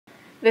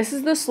This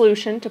is the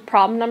solution to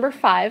problem number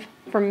 5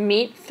 from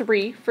Meet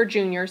 3 for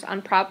juniors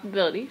on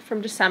probability from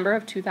December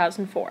of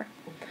 2004.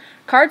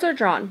 Cards are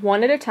drawn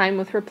one at a time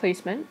with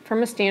replacement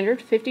from a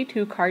standard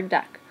 52 card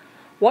deck.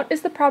 What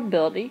is the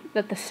probability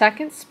that the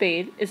second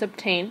spade is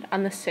obtained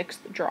on the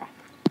sixth draw?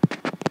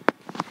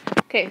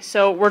 Okay,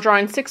 so we're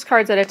drawing 6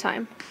 cards at a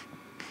time.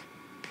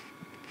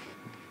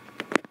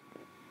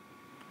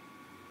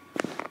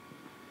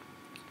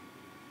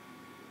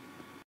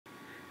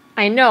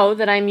 I know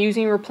that I'm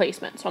using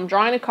replacement, so I'm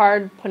drawing a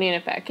card, putting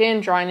it back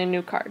in, drawing a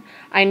new card.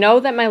 I know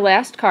that my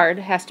last card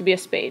has to be a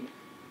spade.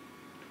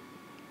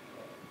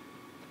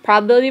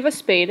 Probability of a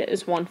spade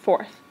is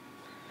 1/4.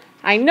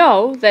 I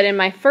know that in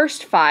my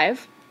first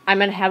 5, I'm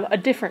going to have a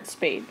different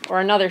spade, or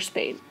another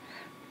spade.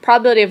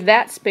 Probability of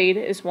that spade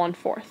is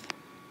 1/4.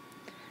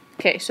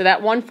 Okay, so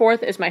that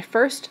 1/4 is my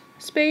first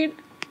spade,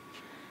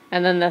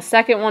 and then the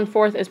second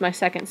 1/4 is my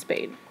second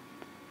spade.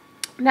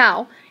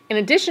 Now, in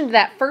addition to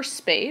that first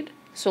spade,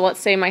 so let's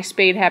say my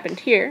spade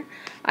happened here,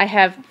 I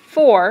have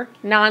 4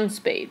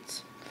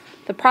 non-spades.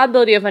 The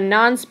probability of a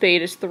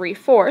non-spade is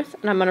 3/4,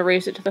 and I'm going to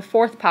raise it to the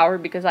 4th power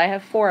because I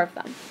have 4 of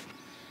them.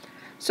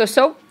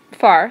 So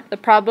far, the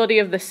probability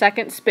of the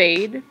second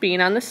spade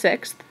being on the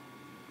 6th,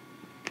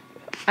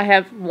 I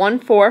have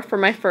 1/4 for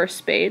my first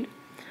spade,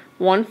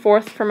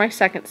 1/4 for my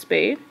second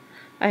spade.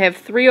 I have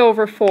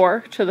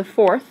 3/4 to the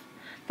 4th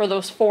for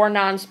those 4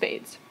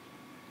 non-spades.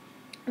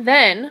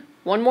 Then,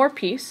 one more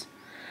piece.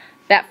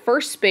 That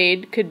first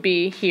spade could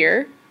be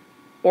here,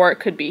 or it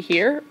could be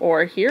here,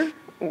 or here,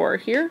 or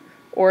here,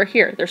 or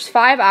here. There's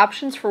 5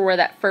 options for where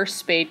that first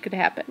spade could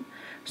happen.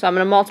 So I'm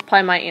going to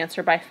multiply my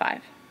answer by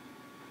 5.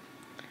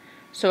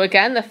 So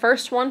again, the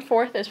first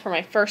 1/4 is for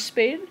my first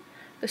spade.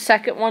 The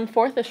second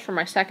 1/4 is for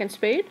my second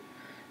spade.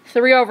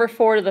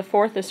 3/4 to the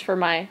 4th is for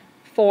my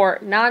 4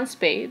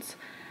 non-spades.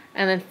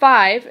 And then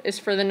 5 is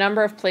for the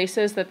number of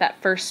places that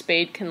that first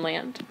spade can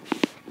land.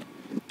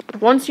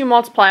 Once you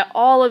multiply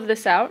all of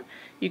this out,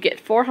 you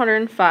get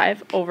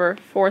 405 over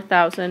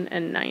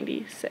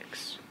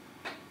 4,096.